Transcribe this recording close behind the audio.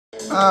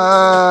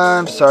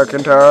I'm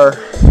Sarkintar.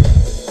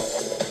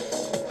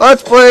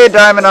 Let's play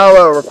Diamond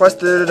Hollow.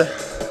 Requested.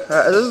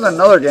 This is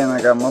another game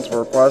that got multiple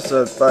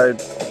requests by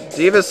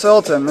Diva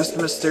Sultan, Mr.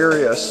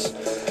 Mysterious.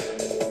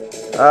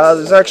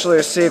 There's actually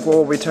a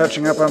sequel we'll be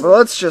touching up on, but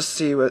let's just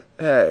see what.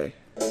 Hey,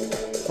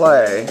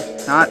 play.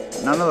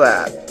 None of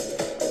that.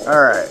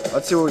 Alright,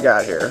 let's see what we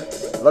got here.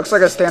 Looks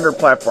like a standard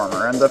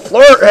platformer, and the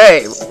floor.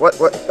 Hey, what?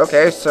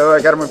 Okay, so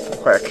I gotta move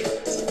quick.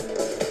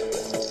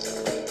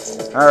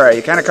 Alright,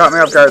 you kind of caught me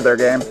off guard there,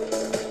 game.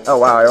 Oh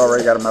wow, I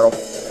already got a medal.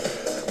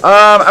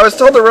 I was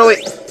told to really...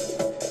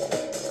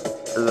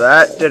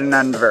 That didn't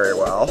end very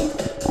well.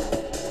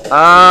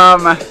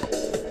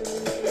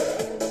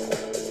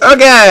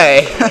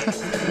 Okay!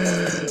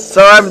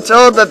 So I'm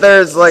told that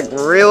there's, like,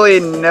 really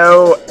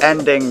no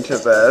ending to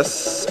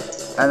this.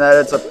 And that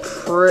it's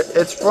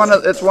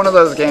it's one of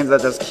those games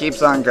that just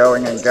keeps on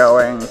going and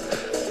going.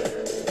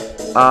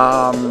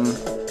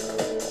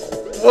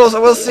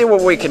 We'll see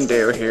what we can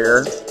do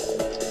here.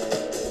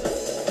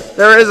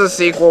 There is a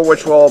sequel,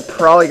 which we'll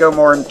probably go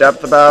more in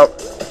depth about.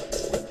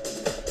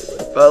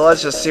 But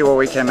let's just see what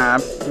we can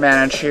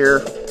manage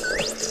here.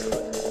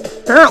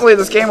 Apparently,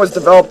 this game was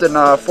developed in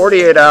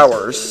 48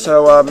 hours,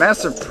 so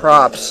massive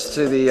props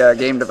to the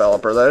game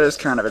developer. That is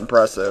kind of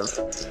impressive.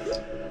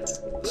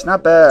 It's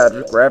not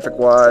bad,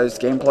 graphic-wise,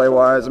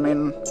 gameplay-wise. I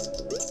mean,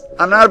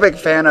 I'm not a big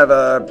fan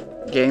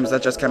of games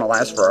that just kind of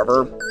last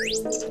forever,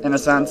 in a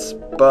sense,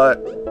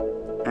 but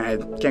I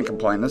can't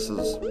complain. This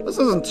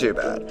isn't too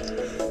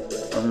bad.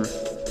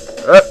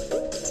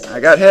 I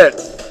got hit.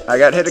 I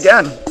got hit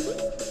again.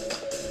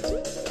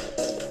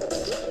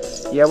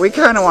 Yeah, we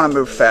kind of want to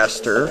move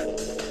faster.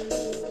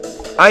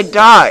 I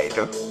died.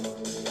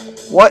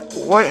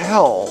 What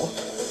hell?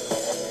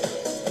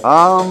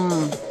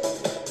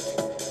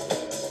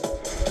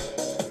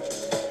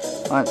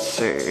 Let's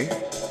see.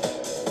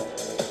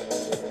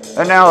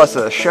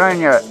 Analysis.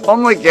 Showing you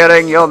only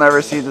getting, you'll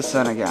never see the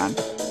sun again.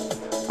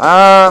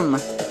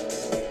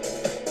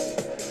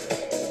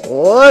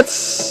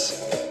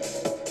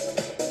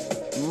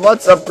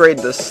 Let's upgrade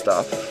this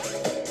stuff.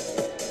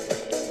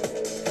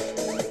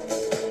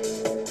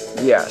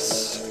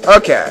 Yes.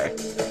 Okay.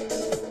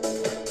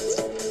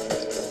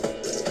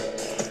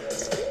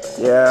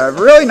 Yeah,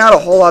 really not a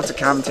whole lot to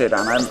commentate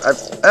on.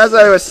 As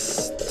I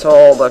was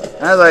told,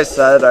 as I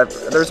said,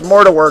 there's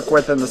more to work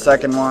with in the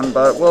second one,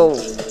 but we'll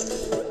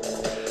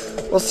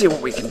see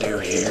what we can do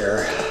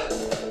here.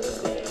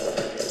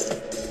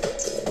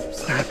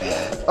 It's not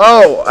bad.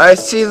 Oh, I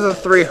see the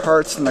 3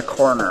 hearts in the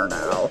corner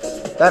now.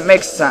 That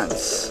makes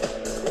sense.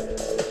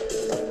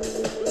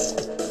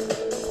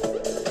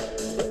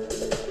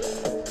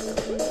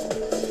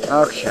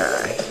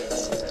 Okay.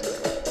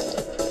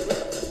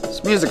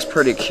 This music's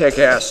pretty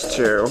kick-ass,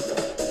 too.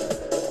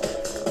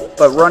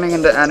 But running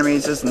into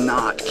enemies is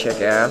not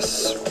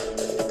kick-ass.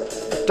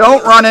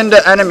 Don't run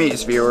into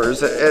enemies,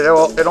 viewers. It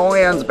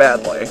only ends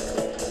badly.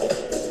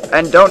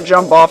 And don't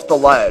jump off the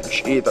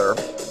ledge, either.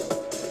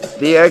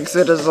 The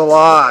exit is a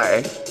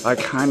lie. I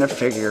kind of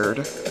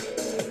figured.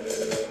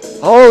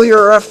 All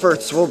your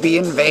efforts will be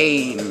in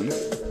vain.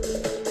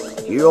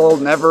 You'll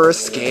never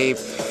escape.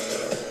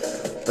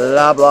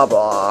 Blah, blah,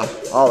 blah.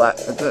 All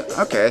that.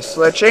 Okay,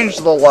 so they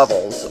changed the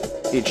levels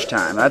each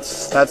time.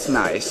 That's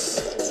nice.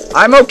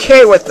 I'm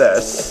okay with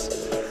this.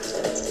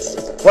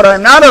 What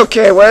I'm not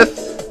okay with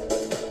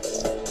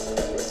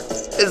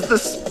is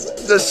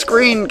the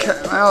screen.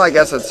 Well, I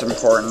guess it's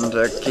important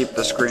to keep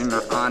the screen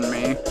on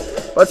me.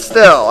 But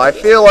still, I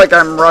feel like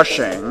I'm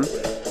rushing.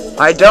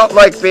 I don't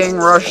like being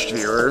rushed,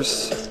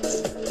 viewers.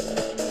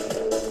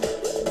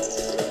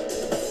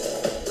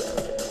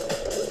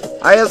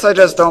 I guess I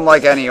just don't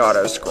like any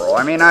auto-scroll.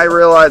 I mean, I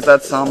realize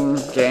that some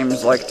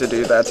games like to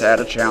do that to add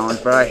a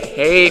challenge, but I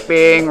hate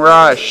being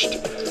rushed.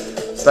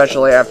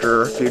 Especially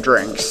after a few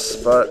drinks,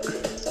 but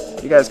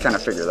you guys kind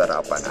of figure that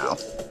out by now.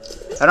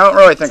 I don't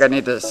really think I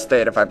need to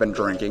state if I've been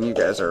drinking. You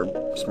guys are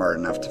smart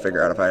enough to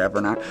figure out if I have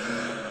or not.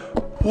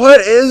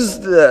 What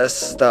is this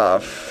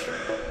stuff?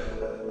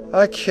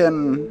 I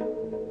can...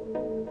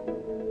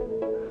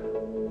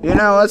 You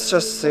know, let's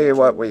just see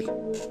what we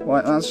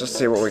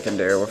can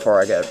do before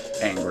I get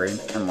angry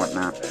and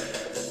whatnot.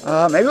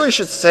 Maybe we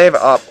should save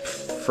up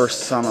for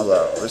some of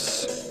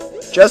those.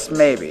 Just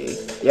maybe.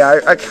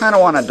 Yeah, I kind of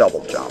want to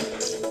double jump.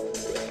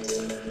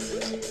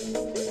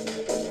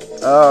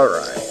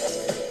 Alright.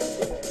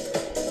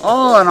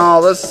 All in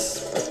all, this...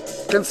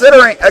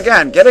 Considering,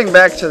 again, getting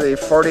back to the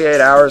 48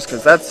 hours,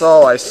 because that's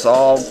all I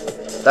saw.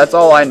 That's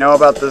all I know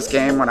about this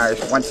game when I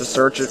went to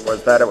search it,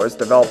 was that it was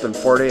developed in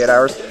 48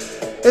 hours.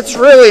 It's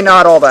really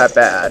not all that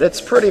bad. It's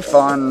pretty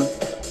fun.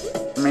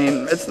 I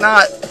mean, it's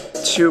not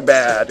too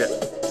bad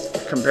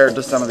compared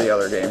to some of the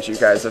other games you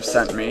guys have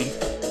sent me.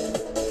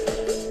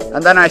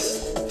 And then I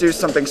do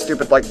something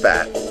stupid like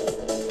that.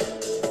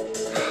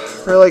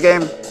 Really,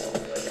 game?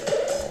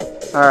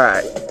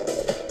 Alright.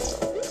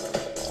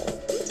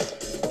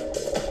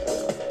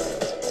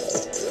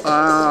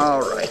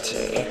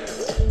 Alrighty.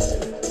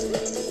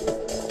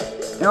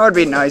 You know, it would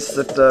be nice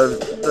if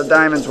the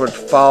diamonds would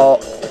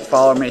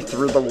follow me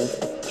through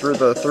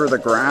through the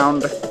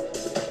ground.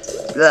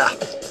 Yeah.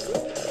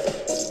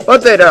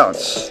 But they don't.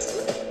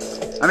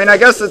 I mean, I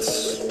guess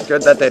it's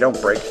good that they don't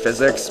break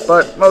physics,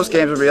 but most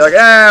games would be like,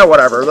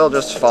 whatever, they'll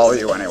just follow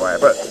you anyway,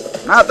 but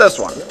not this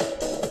one.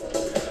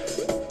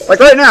 Like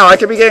right now, I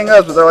could be getting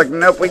those, but they're like,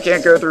 nope, we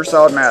can't go through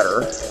solid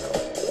matter.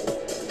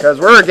 Because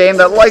we're a game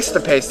that likes to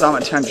pay some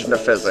attention to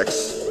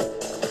physics.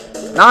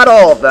 Not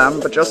all of them,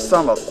 but just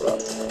some of them.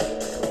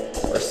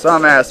 Or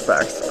some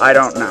aspects, I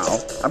don't know.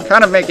 I'm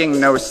kind of making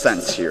no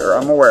sense here,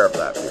 I'm aware of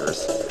that,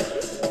 viewers.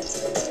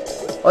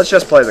 Let's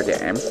just play the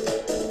game.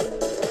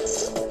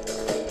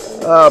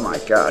 Oh my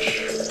gosh.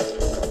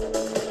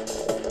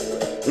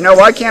 You know,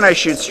 why can't I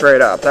shoot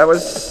straight up? That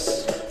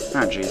was...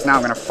 Oh jeez, now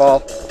I'm gonna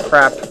fall.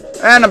 Crap.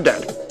 And I'm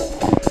dead.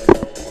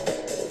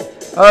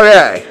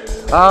 Okay.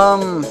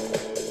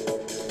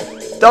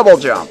 Double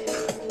jump.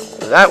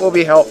 That will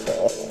be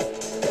helpful.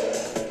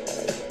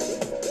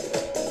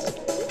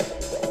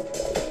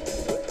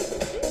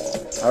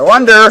 I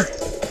wonder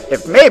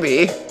if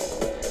maybe...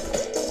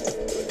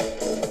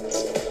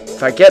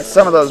 if I get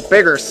some of those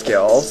bigger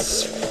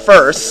skills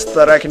first,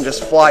 that I can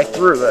just fly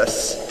through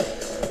this.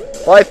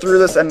 Fly through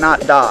this and not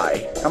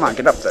die. Come on,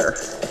 get up there.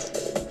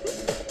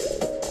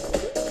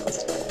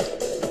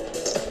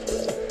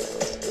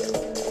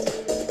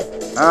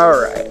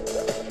 Alright.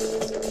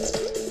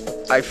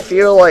 I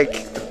feel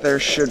like there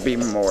should be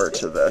more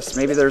to this.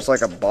 Maybe there's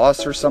like a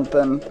boss or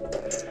something.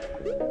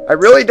 I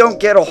really don't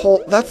get a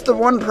whole... That's the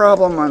one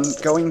problem on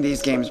going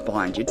these games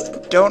blind. You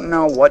don't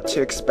know what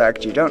to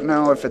expect. You don't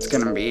know if it's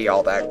going to be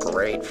all that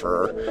great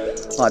for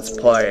Let's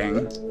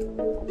Playing.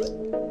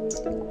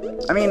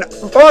 I mean,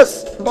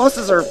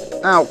 bosses are...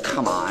 Oh,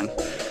 come on.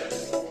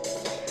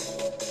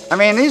 I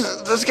mean,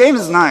 this game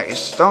is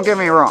nice. Don't get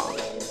me wrong.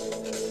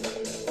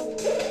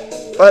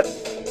 But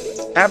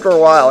after a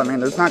while, I mean,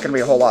 there's not going to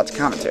be a whole lot to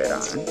commentate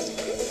on.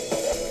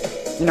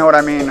 You know what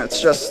I mean?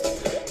 It's just...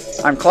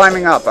 I'm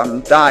climbing up.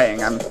 I'm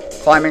dying. I'm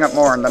climbing up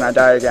more, and then I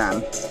die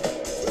again.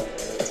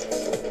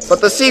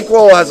 But the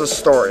sequel has a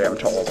story, I'm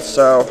told.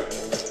 So,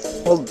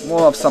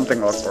 we'll have something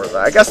to look for that.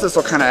 I guess this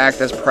will kind of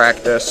act as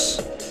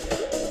practice.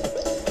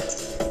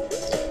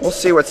 We'll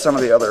see what some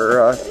of the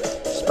other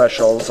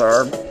specials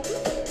are,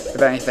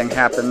 if anything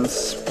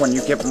happens when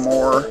you get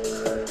more.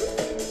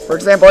 For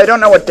example, I don't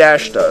know what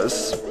dash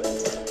does.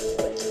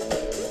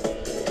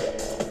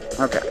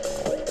 Okay.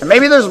 And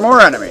maybe there's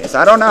more enemies,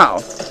 I don't know.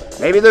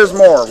 Maybe there's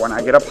more when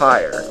I get up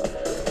higher.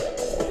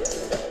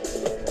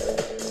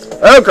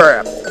 Oh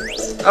crap.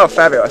 Oh,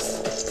 fabulous.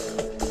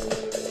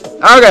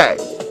 Okay.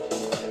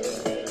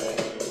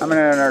 I'm gonna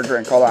get another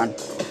drink, hold on.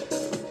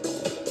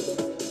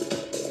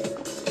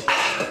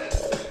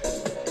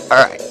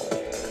 Alright.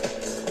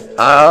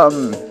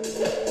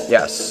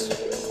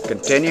 Yes.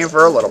 Continue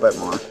for a little bit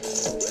more.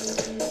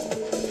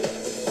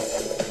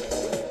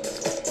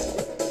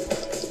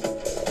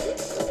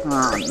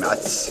 Oh,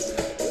 nuts.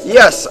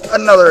 Yes,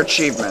 another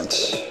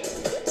achievement.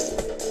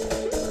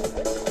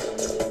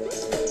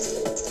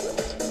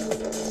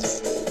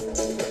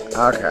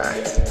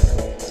 Okay.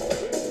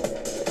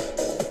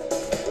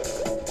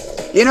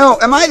 You know,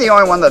 am I the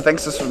only one that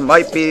thinks this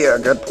might be a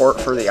good port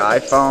for the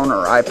iPhone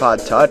or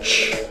iPod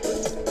Touch?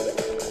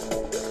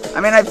 I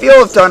mean, I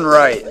feel if done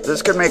right,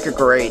 this could make a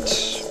great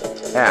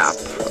app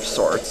of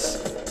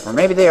sorts. Or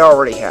maybe they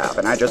already have,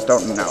 and I just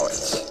don't know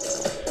it.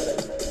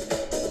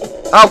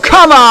 Oh,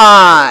 come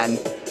on!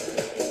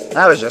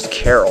 That was just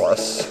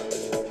careless.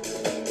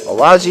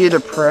 Allows you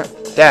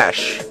to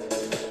dash.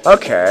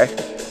 Okay.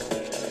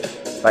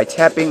 By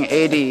tapping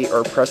AD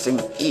or pressing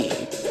E.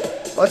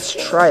 Let's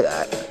try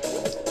that.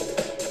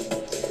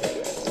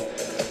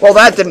 Well,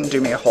 that didn't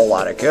do me a whole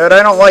lot of good.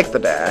 I don't like the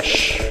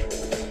dash.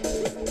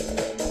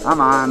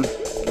 Come on.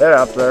 Get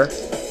up there.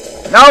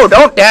 No,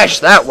 don't dash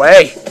that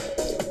way.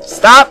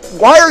 Stop.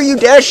 Why are you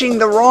dashing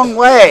the wrong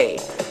way?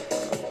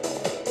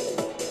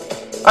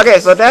 Okay,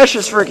 so dash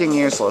is freaking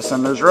useless,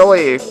 and there's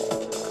really...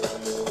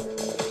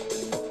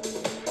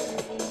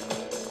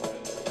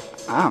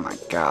 Oh my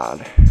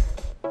god.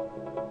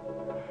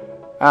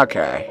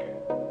 Okay.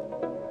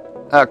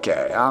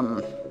 Okay,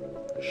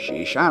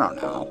 sheesh, I don't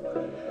know.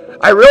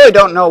 I really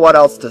don't know what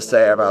else to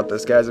say about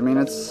this, guys. I mean,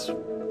 it's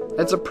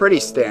a pretty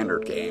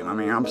standard game. I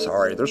mean, I'm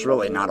sorry. There's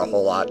really not a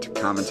whole lot to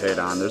commentate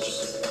on.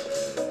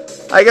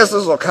 I guess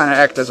this will kind of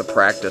act as a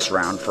practice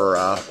round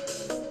for,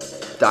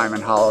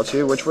 Diamond Hollow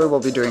 2, which we will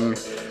be doing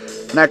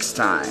next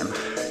time.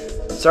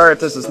 Sorry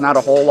if this is not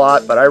a whole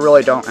lot, but I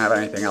really don't have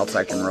anything else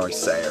I can really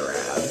say or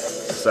add.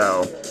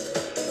 So,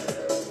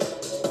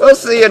 we'll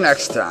see you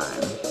next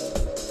time.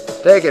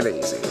 Take it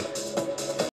easy.